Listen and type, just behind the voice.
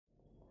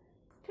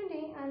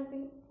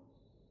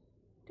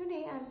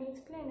Today I'll be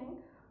explaining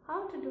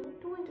how to do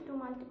 2 into 2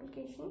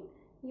 multiplication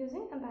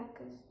using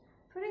Abacus.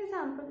 For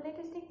example, let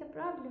us take the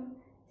problem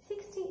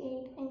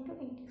 68 into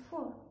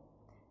 84.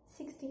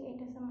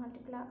 68 is a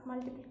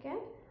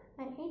multiplicand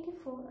and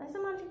 84 is a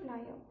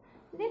multiplier.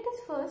 Let us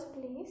first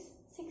place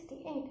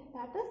 68,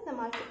 that is the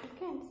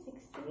multiplicand,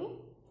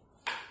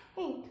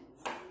 68.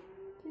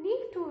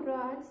 Leave 2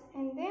 rods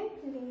and then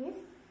place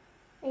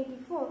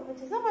 84,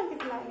 which is a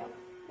multiplier,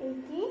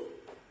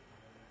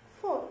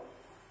 84.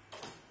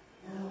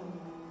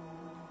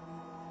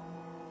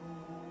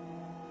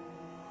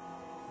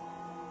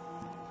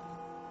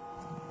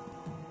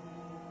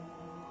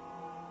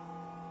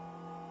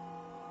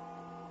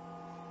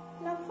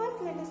 Now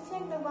first let us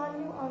check the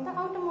value on the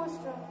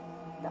outermost rod.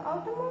 The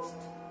outermost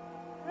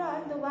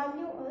rod, the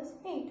value is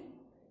 8.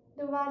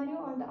 The value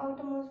on the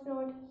outermost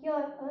rod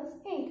here is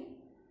 8.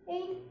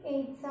 8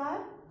 8s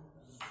are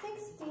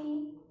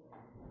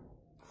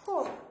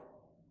 64.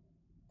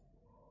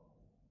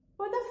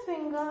 Put the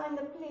finger in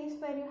the place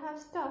where you have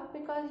stopped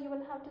because you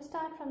will have to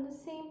start from the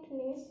same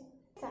place.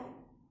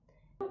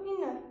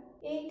 Inner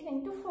 8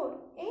 into 4.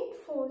 8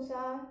 4s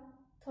are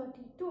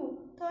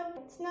 32.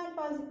 It's not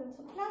possible.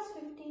 So plus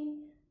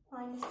 50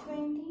 minus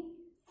 20.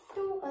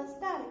 2 is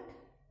direct.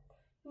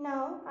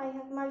 Now I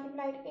have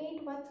multiplied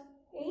 8 with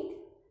 8.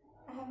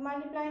 I have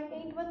multiplied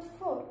 8 with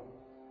 4.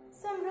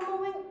 So I am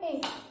removing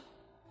 8.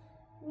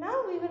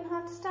 Now we will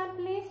have to start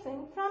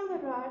placing from the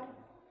rod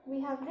we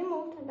have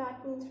removed,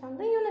 that means from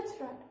the units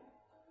rod.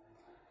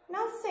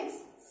 Now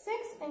 6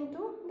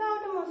 into the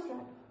outermost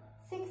rod.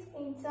 6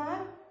 8s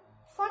are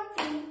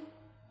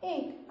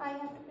 48. I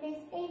have to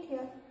place 8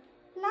 here.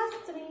 Plus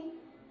 3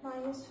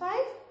 minus 5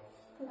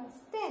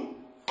 plus 10.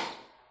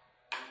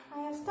 I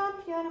have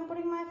stopped here and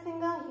putting my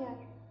finger here.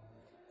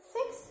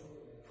 6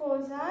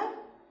 4s are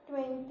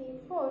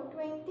 24.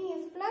 20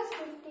 is plus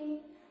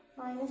 50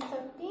 minus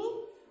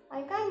 13.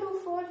 I can't do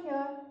 4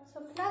 here,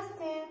 so plus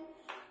 10,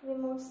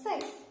 remove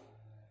 6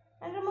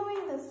 and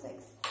removing the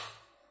 6.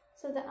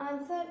 So the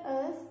answer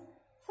is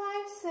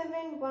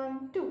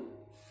 5712.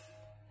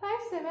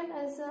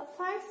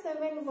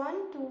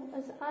 5712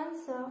 is the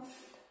answer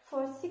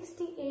for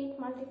 68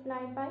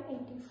 multiplied by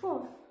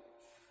 84.